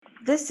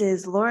This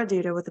is Laura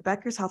Duda with the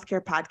Becker's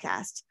Healthcare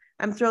Podcast.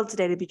 I'm thrilled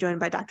today to be joined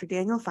by Dr.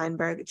 Daniel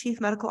Feinberg,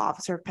 Chief Medical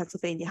Officer of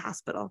Pennsylvania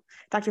Hospital.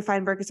 Dr.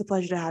 Feinberg, it's a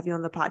pleasure to have you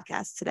on the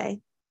podcast today.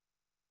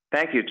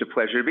 Thank you. It's a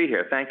pleasure to be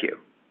here. Thank you.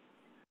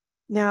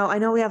 Now, I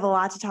know we have a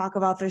lot to talk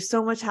about. There's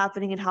so much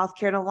happening in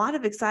healthcare and a lot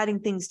of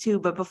exciting things too.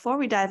 But before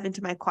we dive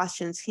into my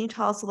questions, can you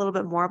tell us a little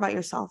bit more about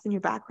yourself and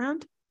your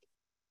background?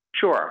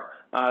 Sure.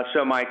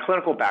 So my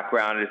clinical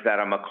background is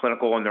that I'm a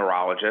clinical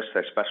neurologist.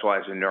 I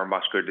specialize in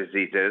neuromuscular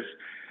diseases.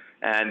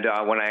 And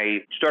when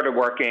I started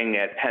working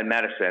at Penn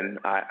Medicine,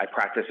 I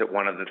practiced at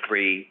one of the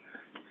three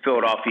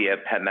Philadelphia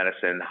Penn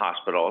Medicine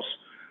hospitals.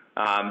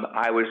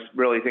 I was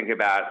really thinking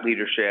about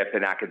leadership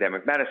in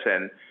academic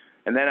medicine.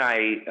 And then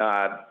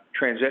I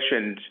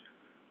transitioned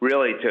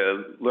really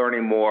to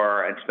learning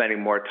more and spending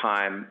more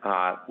time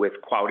with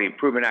quality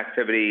improvement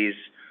activities,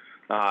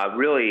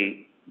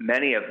 really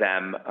many of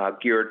them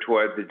geared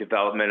toward the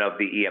development of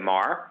the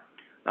EMR.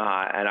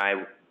 And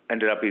I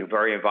ended up being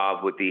very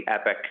involved with the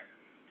EPIC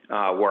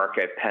work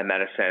at Penn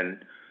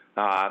Medicine,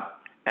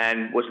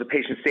 and was the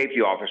patient safety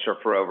officer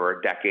for over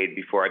a decade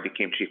before I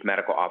became chief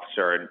medical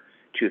officer in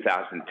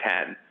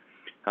 2010.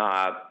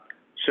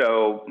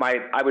 So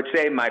I would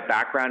say my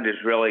background is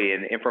really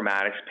in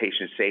informatics,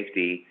 patient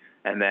safety,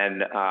 and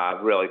then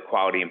really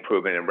quality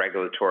improvement and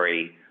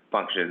regulatory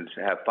functions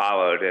have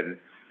followed. And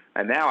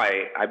now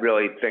I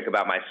really think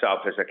about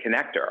myself as a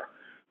connector.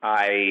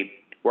 I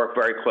work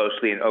very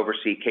closely and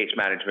oversee case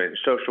management and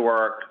social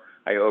work.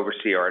 I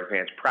oversee our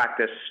advanced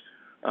practice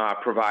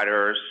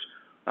providers,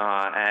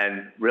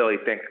 and really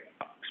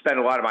spend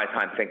a lot of my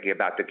time thinking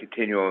about the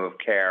continuum of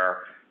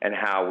care and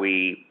how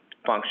we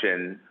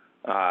function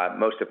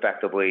most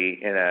effectively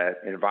in an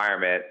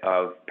environment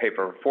of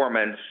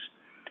pay-for-performance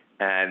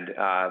and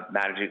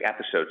managing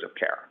episodes of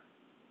care.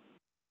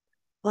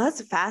 Well,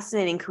 that's a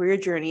fascinating career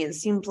journey. It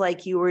seems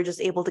like you were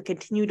just able to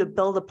continue to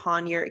build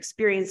upon your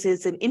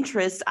experiences and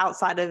interests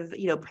outside of,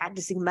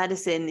 practicing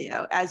medicine,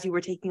 as you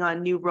were taking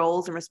on new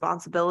roles and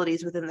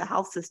responsibilities within the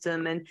health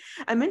system. And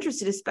I'm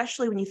interested,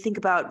 especially when you think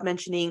about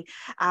mentioning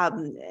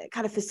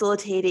kind of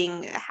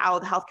facilitating how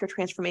the healthcare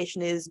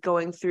transformation is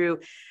going through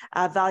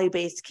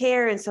value-based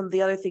care and some of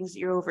the other things that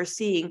you're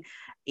overseeing.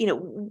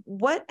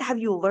 What have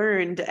you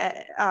learned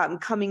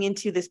coming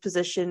into this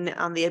position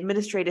on the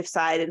administrative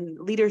side and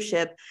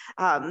leadership,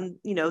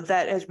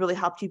 that has really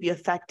helped you be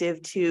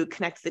effective to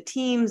connect the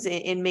teams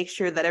and make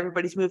sure that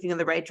everybody's moving in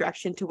the right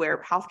direction to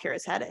where healthcare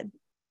is headed?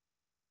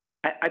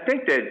 I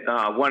think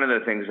that one of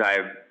the things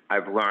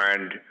I've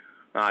learned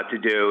to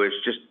do is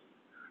just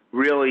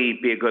really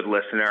be a good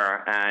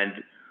listener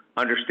and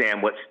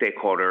understand what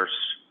stakeholders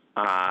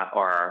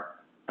are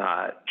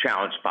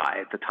challenged by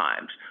at the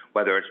times,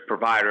 whether it's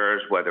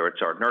providers, whether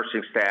it's our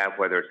nursing staff,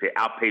 whether it's the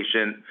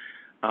outpatient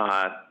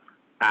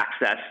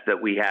access that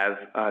we have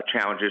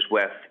challenges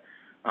with,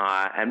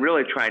 and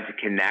really trying to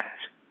connect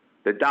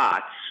the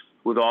dots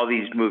with all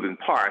these moving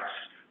parts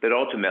that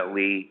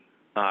ultimately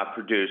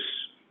produce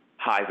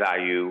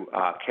high-value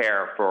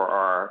care for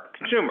our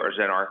consumers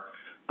and our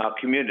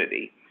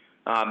community.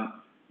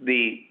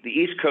 The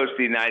East Coast of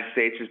the United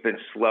States has been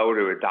slow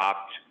to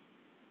adopt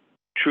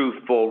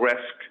true full risk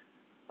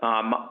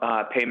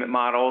payment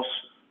models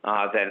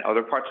than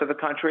other parts of the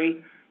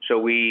country. So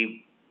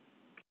we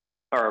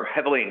are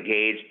heavily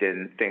engaged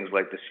in things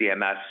like the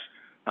CMS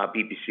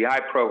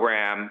BPCI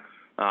program,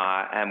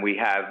 and we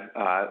have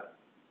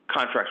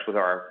contracts with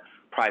our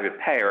private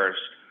payers.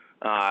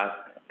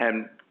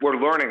 And we're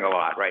learning a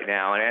lot right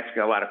now and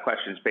asking a lot of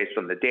questions based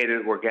on the data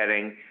that we're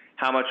getting,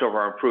 how much of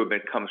our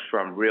improvement comes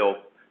from real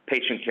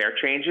patient care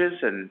changes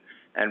and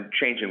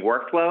changing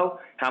workflow,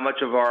 how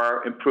much of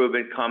our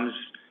improvement comes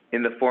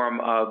in the form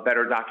of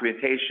better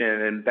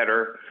documentation and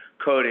better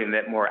coding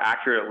that more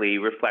accurately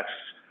reflects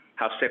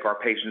how sick our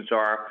patients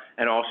are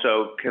and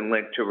also can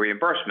link to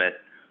reimbursement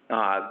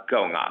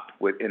going up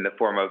in the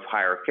form of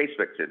higher case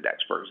mix index,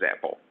 for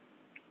example.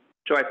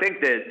 So I think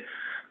that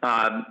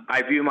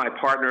I view my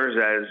partners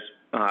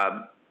as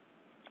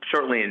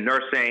certainly in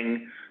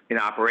nursing, in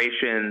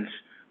operations,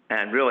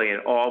 and really in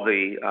all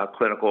the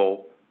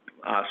clinical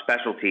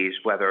specialties,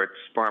 whether it's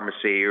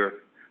pharmacy or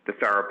the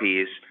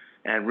therapies.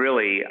 And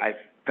really, I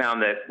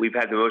found that we've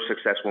had the most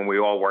success when we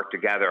all work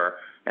together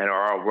and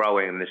are all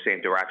rowing in the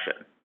same direction.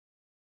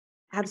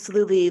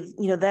 Absolutely.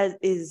 That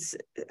is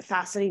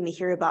fascinating to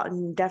hear about,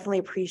 and definitely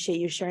appreciate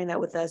you sharing that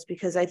with us,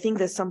 because I think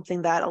that's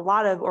something that a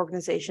lot of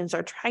organizations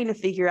are trying to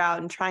figure out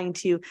and trying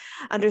to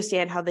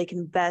understand how they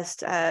can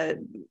best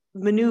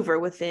maneuver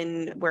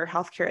within where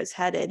healthcare is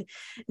headed.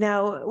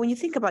 Now, when you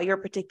think about your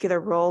particular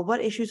role, what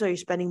issues are you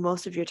spending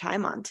most of your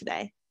time on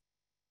today?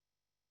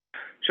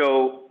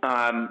 So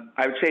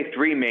I would say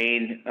three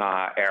main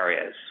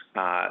areas,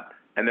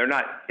 and they're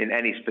not in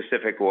any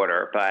specific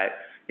order, but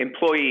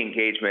employee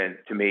engagement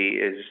to me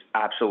is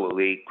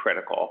absolutely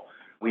critical.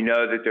 We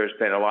know that there's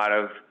been a lot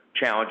of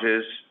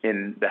challenges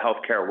in the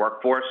healthcare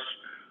workforce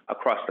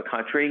across the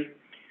country,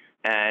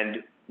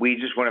 and we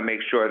just want to make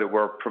sure that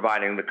we're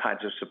providing the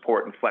kinds of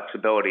support and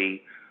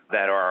flexibility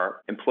that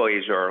our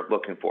employees are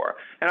looking for.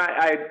 And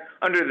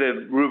under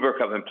the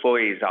rubric of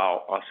employees,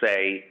 I'll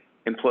say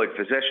employed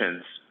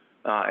physicians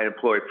and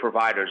employed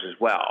providers as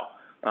well.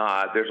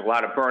 There's a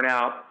lot of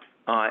burnout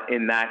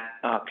in that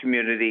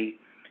community,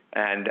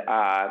 and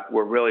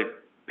we're really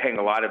paying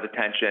a lot of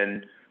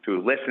attention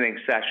through listening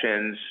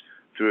sessions,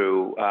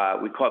 through,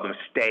 we call them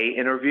stay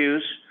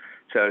interviews.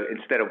 So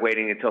instead of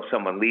waiting until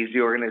someone leaves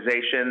the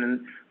organization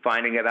and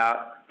finding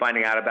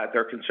out about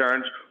their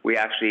concerns, we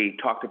actually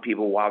talk to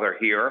people while they're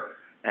here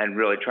and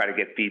really try to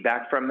get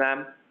feedback from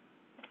them.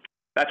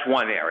 That's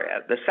one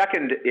area. The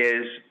second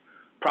is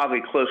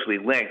probably closely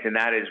linked, and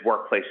that is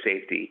workplace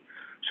safety.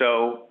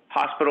 So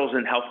hospitals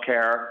and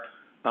healthcare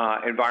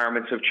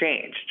environments have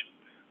changed.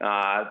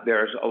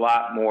 There's a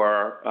lot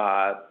more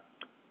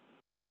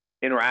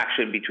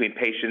interaction between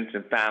patients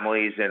and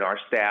families and our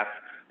staff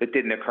that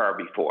didn't occur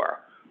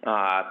before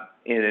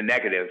in a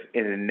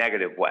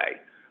negative way.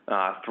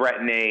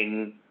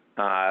 Threatening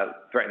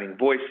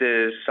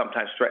voices,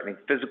 sometimes threatening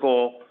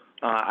physical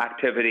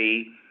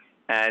activity.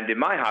 And in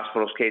my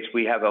hospital's case,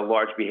 we have a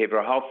large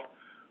behavioral health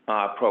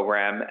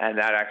program, and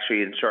that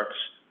actually inserts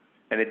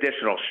an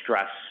additional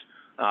stress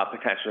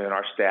potentially in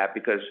our staff,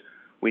 because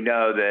we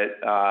know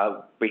that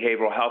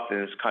behavioral health in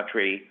this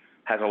country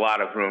has a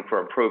lot of room for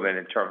improvement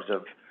in terms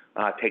of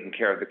taking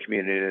care of the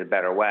community in a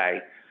better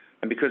way.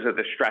 And because of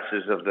the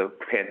stresses of the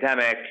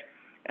pandemic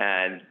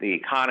and the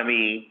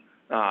economy,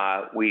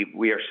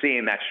 we are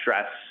seeing that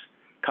stress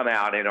come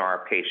out in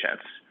our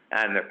patients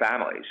and their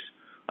families,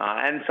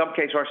 and in some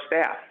cases our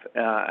staff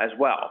as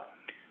well.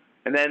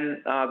 And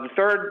then the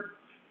third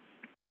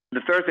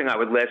thing I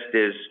would list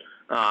is,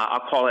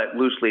 I'll call it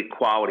loosely,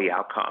 quality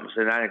outcomes,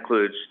 and that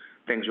includes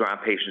things around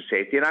patient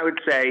safety. And I would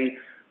say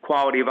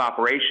quality of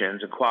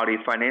operations and quality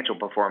of financial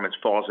performance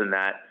falls in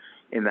that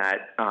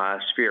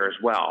sphere as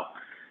well.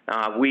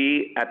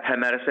 We at Penn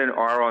Medicine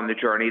are on the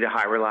journey to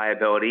high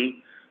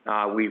reliability.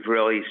 We've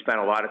really spent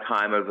a lot of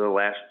time over the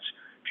last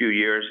few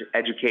years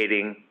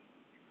educating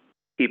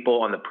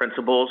people on the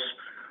principles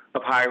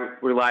of high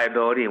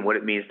reliability and what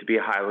it means to be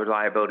a high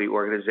reliability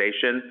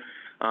organization.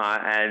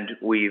 And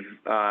we've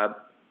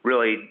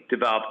really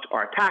developed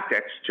our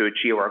tactics to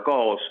achieve our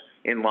goals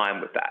in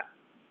line with that.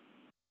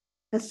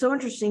 That's so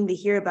interesting to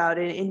hear about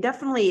it. And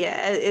definitely,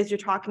 as you're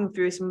talking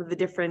through some of the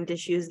different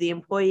issues, the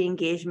employee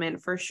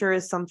engagement for sure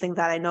is something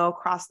that I know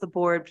across the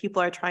board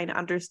people are trying to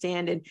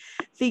understand and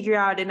figure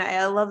out. And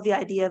I love the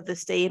idea of the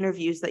stay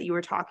interviews that you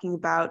were talking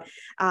about.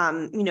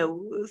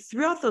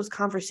 Throughout those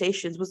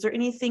conversations, was there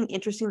anything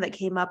interesting that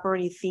came up or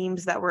any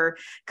themes that were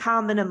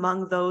common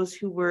among those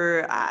who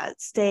were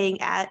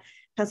staying at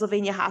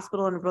Pennsylvania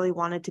Hospital and really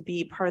wanted to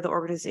be part of the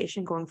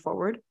organization going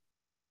forward?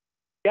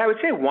 Yeah, I would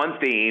say one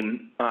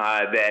theme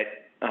that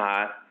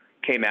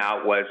came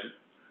out was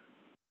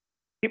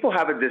people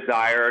have a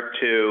desire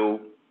to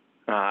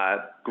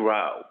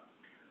grow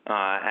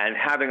and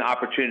having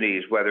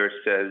opportunities, whether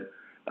it's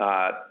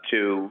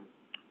to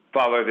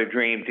follow their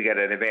dream to get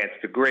an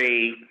advanced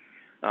degree,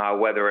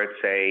 whether it's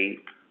a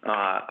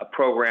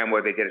program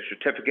where they get a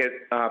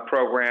certificate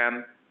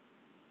program,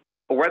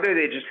 or whether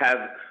they just have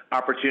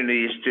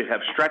opportunities to have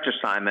stretch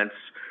assignments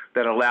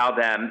that allow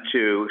them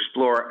to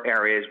explore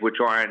areas which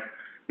aren't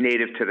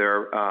native to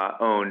their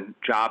own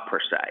job per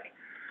se.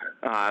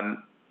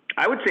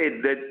 I would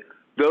say that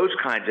those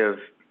kinds of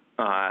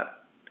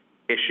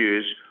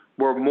issues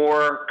were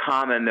more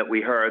common that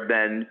we heard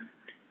than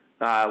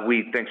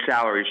we think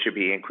salaries should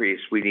be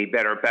increased. We need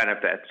better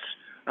benefits.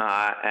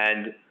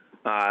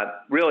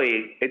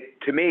 Really,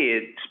 to me,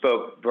 it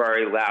spoke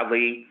very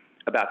loudly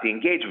about the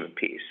engagement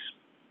piece,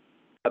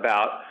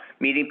 about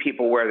meeting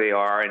people where they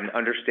are and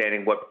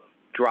understanding what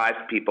drives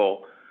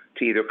people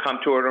to either come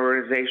to an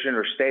organization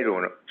or stay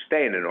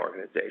in an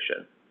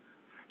organization.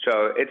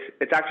 So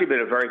it's actually been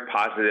a very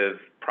positive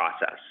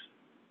process.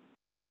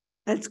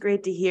 That's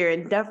great to hear,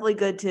 and definitely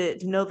good to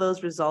know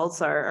those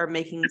results are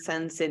making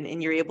sense,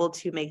 and you're able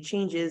to make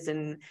changes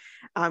and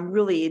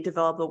really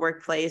develop a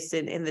workplace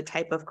in the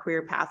type of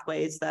career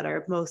pathways that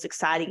are most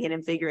exciting and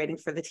invigorating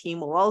for the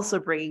team, while also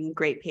bringing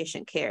great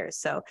patient care.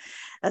 So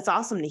that's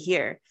awesome to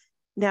hear.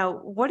 Now,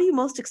 what are you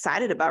most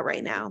excited about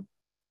right now?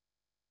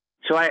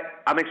 So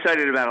I'm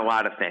excited about a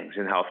lot of things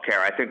in healthcare.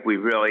 I think we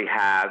really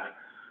have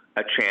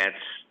a chance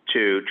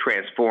to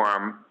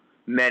transform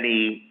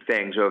many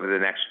things over the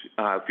next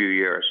few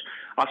years.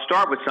 I'll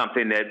start with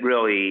something that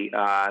really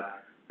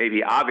may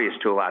be obvious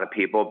to a lot of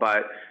people,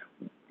 but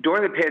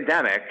during the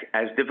pandemic,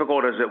 as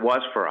difficult as it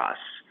was for us,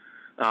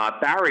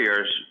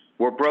 barriers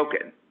were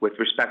broken with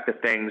respect to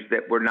things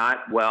that were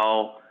not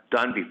well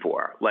done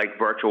before, like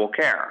virtual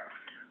care,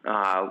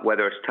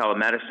 whether it's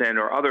telemedicine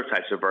or other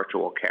types of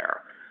virtual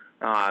care.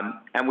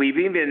 And we've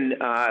even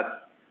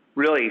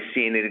really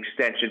seen an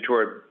extension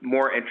toward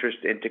more interest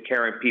into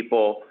caring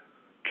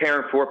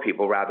for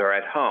people rather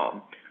at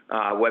home,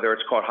 whether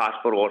it's called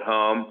hospital at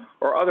home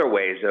or other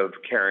ways of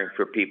caring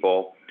for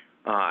people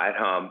at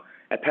home.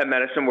 At Penn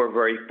Medicine, we're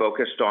very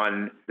focused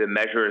on the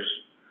measures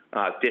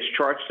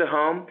discharged to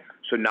home,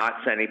 so not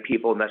sending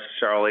people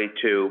necessarily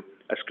to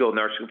a skilled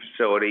nursing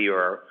facility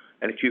or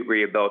an acute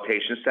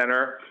rehabilitation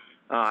center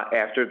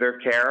after their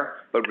care,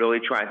 but really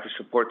trying to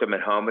support them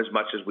at home as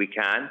much as we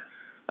can.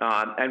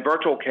 And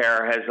virtual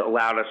care has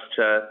allowed us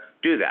to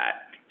do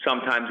that.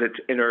 Sometimes it's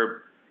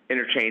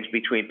interchange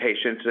between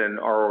patients and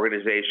our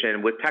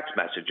organization with text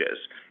messages.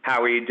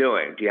 How are you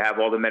doing? Do you have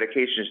all the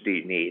medications that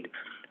you need?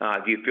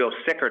 Do you feel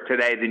sicker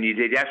today than you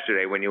did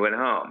yesterday when you went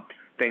home?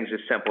 Things as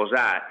simple as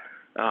that.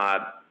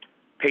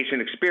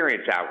 Patient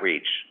experience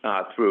outreach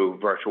through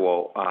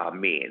virtual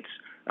means.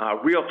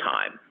 Real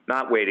time,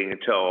 not waiting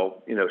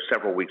until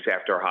several weeks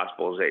after a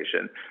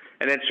hospitalization.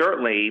 And then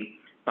certainly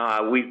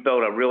we've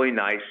built a really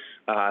nice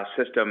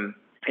system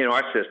in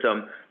our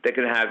system that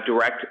can have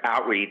direct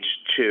outreach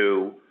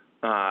to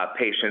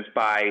patients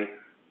by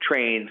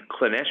trained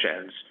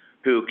clinicians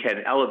who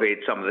can elevate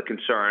some of the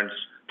concerns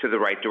to the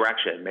right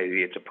direction.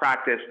 Maybe it's a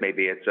practice,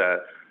 maybe it's a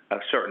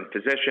certain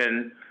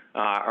physician,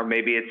 or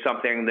maybe it's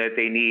something that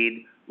they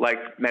need,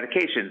 like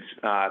medications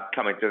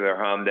coming to their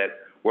home that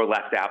were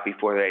left out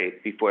before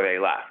they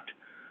left.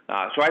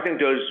 So I think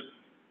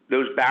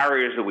those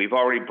barriers that we've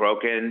already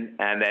broken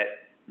and that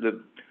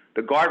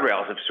the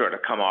guardrails have sort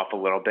of come off a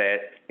little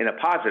bit in a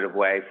positive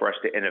way for us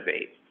to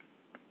innovate.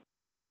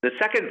 The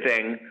second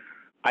thing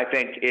I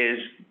think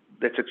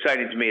that's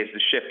exciting to me is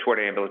the shift toward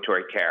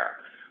ambulatory care.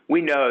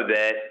 We know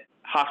that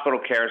hospital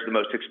care is the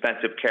most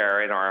expensive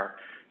care in our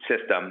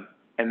system,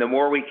 and the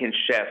more we can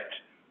shift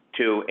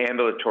to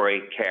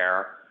ambulatory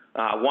care,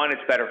 one,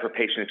 it's better for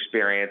patient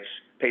experience.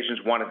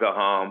 Patients want to go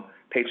home.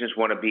 Patients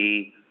want to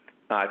be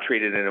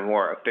treated in a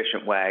more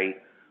efficient way.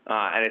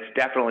 And it's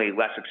definitely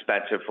less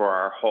expensive for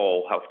our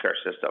whole healthcare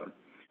system.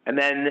 And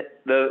then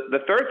the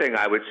third thing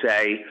I would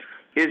say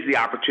is the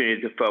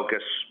opportunity to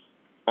focus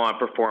on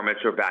performance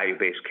or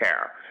value-based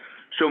care.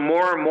 So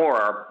more and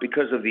more,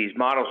 because of these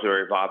models that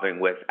are evolving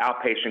with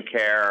outpatient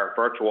care,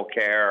 virtual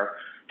care,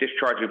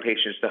 discharging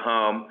patients to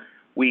home,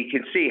 we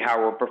can see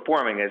how we're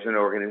performing as an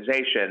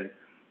organization.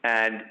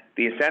 And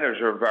the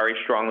incentives are very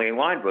strongly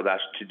aligned with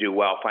us to do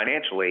well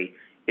financially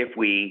if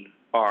we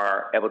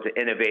are able to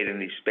innovate in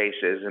these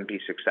spaces and be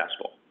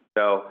successful.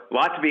 So a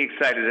lot to be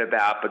excited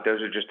about, but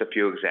those are just a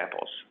few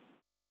examples.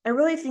 I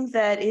really think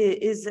that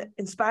it is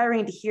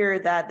inspiring to hear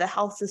that the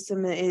health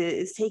system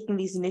is taking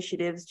these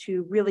initiatives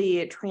to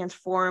really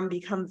transform,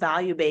 become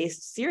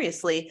value-based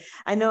seriously.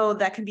 I know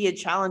that can be a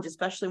challenge,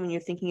 especially when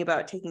you're thinking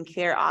about taking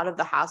care out of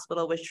the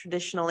hospital, which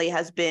traditionally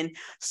has been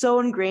so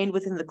ingrained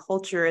within the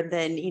culture, and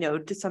then,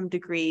 to some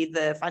degree,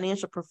 the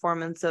financial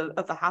performance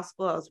of the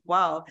hospital as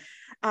well.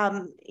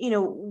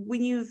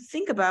 When you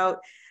think about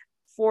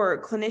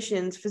for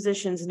clinicians,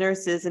 physicians,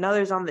 nurses, and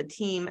others on the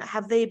team,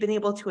 have they been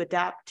able to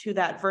adapt to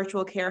that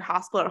virtual care,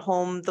 hospital at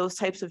home, those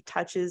types of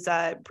touches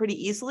pretty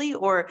easily?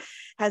 Or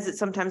has it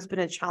sometimes been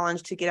a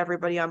challenge to get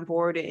everybody on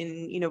board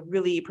in,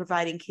 really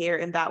providing care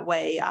in that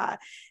way,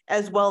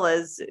 as well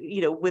as,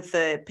 with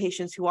the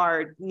patients who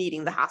are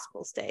needing the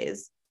hospital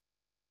stays?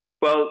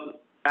 Well,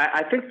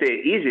 I think the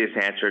easiest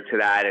answer to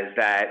that is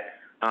that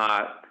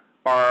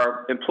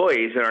our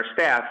employees and our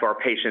staff are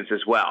patients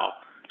as well.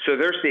 So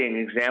they're seeing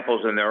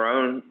examples in their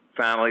own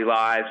family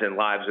lives and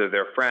lives of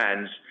their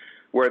friends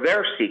where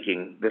they're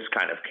seeking this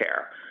kind of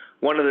care.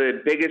 One of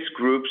the biggest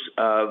groups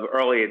of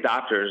early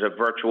adopters of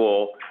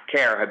virtual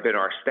care have been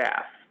our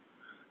staff.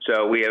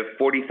 So we have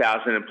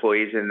 40,000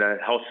 employees in the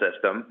health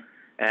system,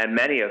 and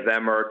many of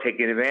them are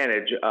taking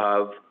advantage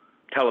of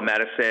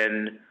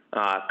telemedicine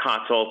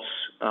consults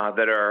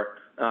that are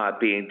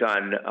being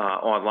done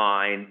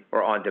online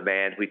or on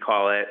demand, we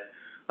call it.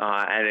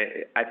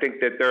 I think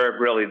that they're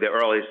really the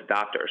earliest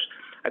adopters.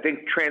 I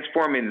think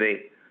transforming the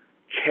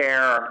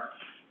care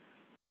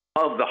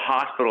of the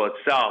hospital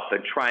itself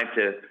and trying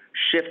to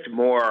shift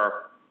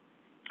more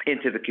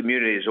into the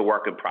community is a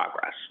work in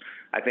progress.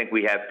 I think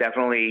we have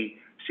definitely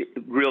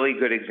really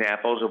good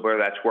examples of where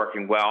that's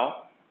working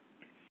well.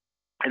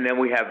 And then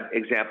we have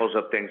examples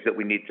of things that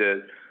we need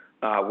to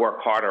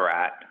work harder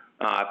at,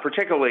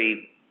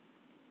 particularly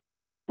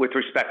with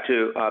respect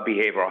to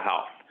behavioral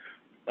health.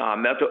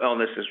 Mental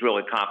illness is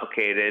really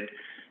complicated,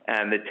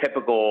 and the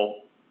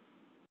typical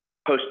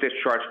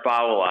post-discharge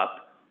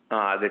follow-up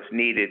that's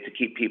needed to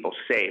keep people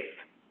safe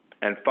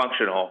and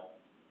functional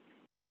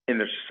in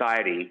their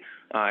society,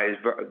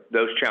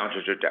 those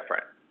challenges are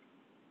different.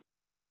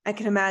 I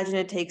can imagine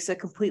it takes a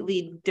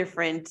completely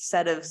different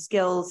set of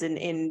skills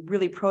and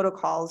really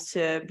protocols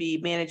to be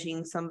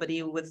managing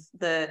somebody with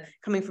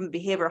coming from the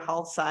behavioral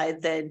health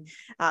side than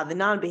the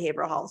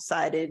non-behavioral health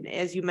side. And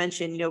as you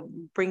mentioned,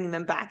 bringing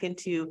them back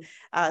into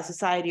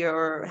society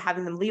or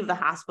having them leave the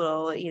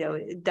hospital,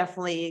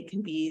 definitely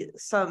can be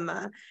some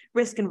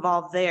risk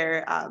involved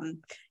there.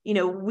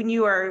 When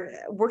you are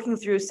working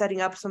through setting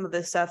up some of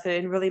this stuff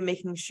and really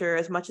making sure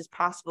as much as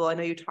possible, I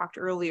know you talked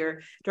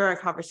earlier during our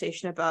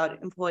conversation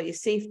about employee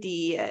safety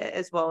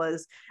as well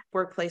as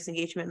workplace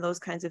engagement and those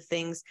kinds of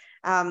things.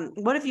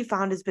 What have you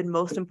found has been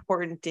most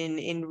important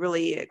in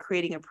really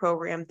creating a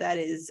program that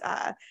is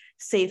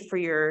safe for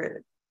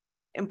your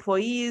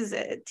employees,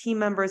 team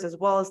members, as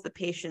well as the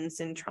patients,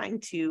 in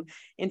trying to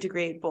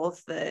integrate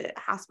both the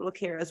hospital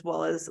care as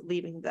well as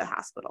leaving the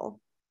hospital?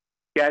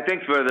 Yeah, I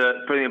think for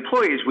the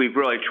employees, we've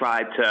really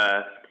tried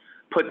to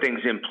put things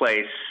in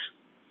place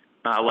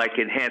like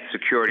enhanced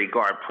security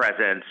guard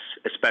presence,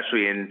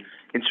 especially in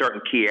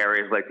certain key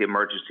areas like the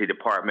emergency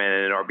department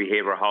and our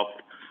behavioral health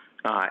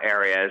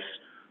areas.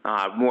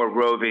 More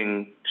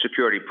roving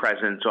security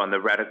presence on the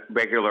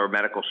regular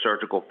medical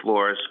surgical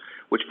floors,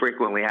 which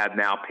frequently have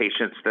now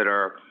patients that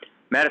are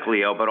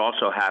medically ill, but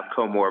also have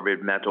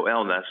comorbid mental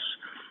illness.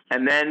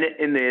 And then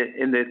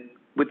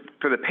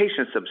for the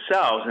patients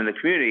themselves in the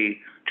community,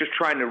 just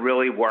trying to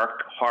really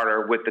work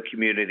harder with the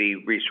community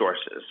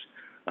resources.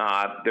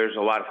 There's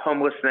a lot of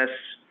homelessness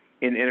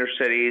in inner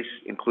cities,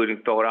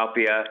 including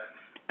Philadelphia,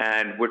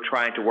 and we're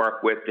trying to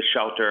work with the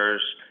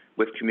shelters,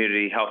 with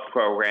community health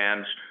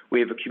programs. We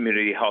have a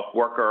community health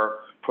worker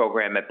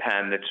program at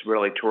Penn that's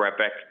really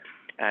terrific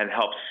and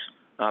helps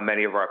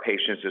many of our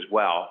patients as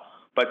well.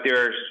 But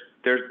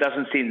there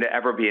doesn't seem to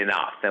ever be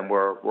enough, and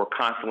we're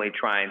constantly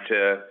trying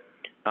to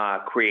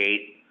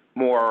create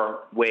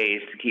more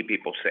ways to keep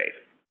people safe.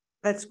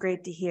 That's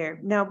great to hear.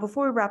 Now,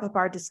 before we wrap up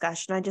our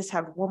discussion, I just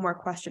have one more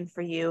question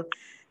for you.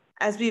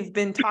 As we've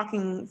been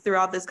talking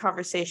throughout this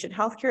conversation,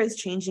 healthcare is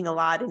changing a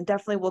lot and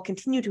definitely will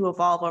continue to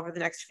evolve over the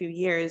next few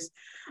years.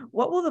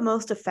 What will the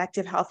most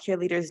effective healthcare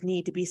leaders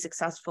need to be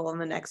successful in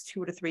the next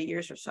 2 to 3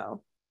 years or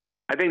so?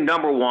 I think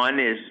number one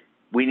is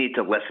we need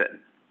to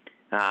listen.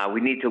 We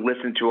need to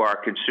listen to our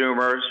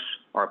consumers,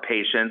 our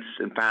patients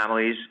and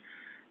families,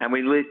 and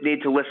we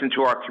need to listen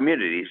to our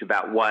communities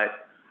about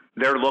what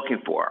they're looking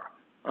for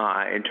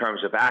in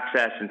terms of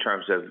access, in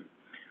terms of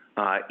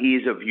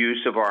ease of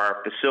use of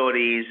our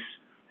facilities,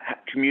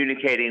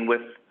 communicating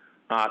with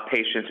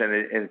patients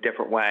in a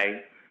different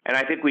way. And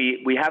I think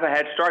we have a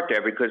head start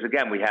there because,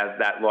 again, we have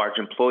that large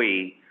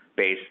employee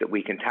base that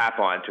we can tap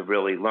on to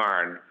really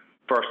learn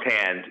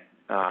firsthand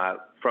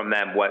from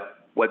them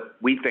what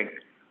we think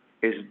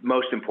is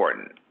most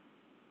important.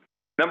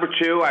 Number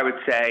two, I would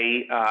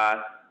say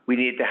we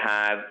need to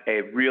have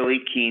a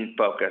really keen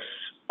focus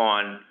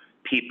on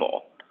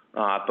people,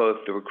 both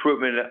the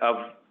recruitment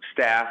of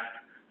staff,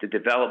 the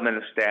development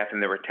of staff,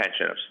 and the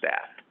retention of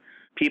staff.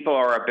 People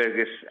are our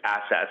biggest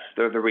assets.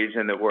 They're the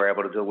reason that we're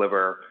able to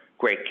deliver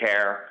great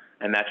care,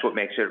 and that's what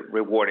makes it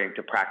rewarding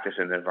to practice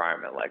in an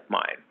environment like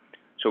mine.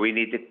 So we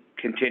need to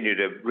continue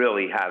to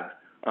really have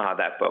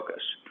that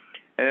focus.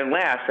 And then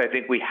last, I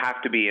think we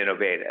have to be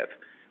innovative.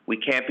 We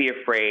can't be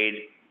afraid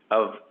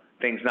of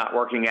things not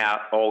working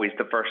out always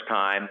the first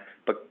time,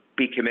 but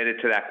be committed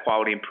to that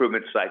quality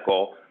improvement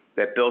cycle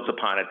that builds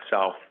upon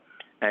itself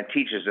and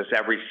teaches us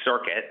every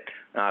circuit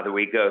that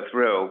we go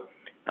through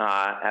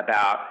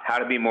about how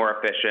to be more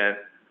efficient,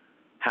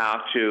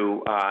 how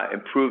to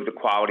improve the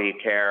quality of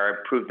care,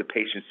 improve the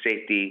patient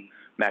safety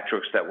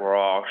metrics that we're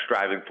all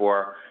striving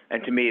for.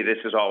 And to me, this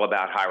is all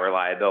about high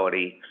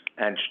reliability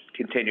and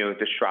continuing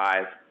to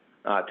strive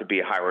to be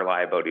a high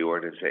reliability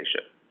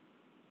organization.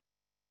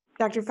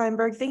 Dr.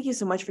 Feinberg, thank you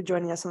so much for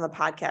joining us on the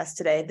podcast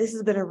today. This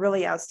has been a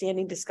really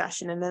outstanding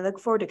discussion, and I look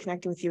forward to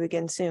connecting with you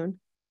again soon.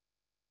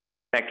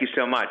 Thank you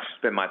so much.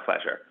 It's been my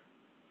pleasure.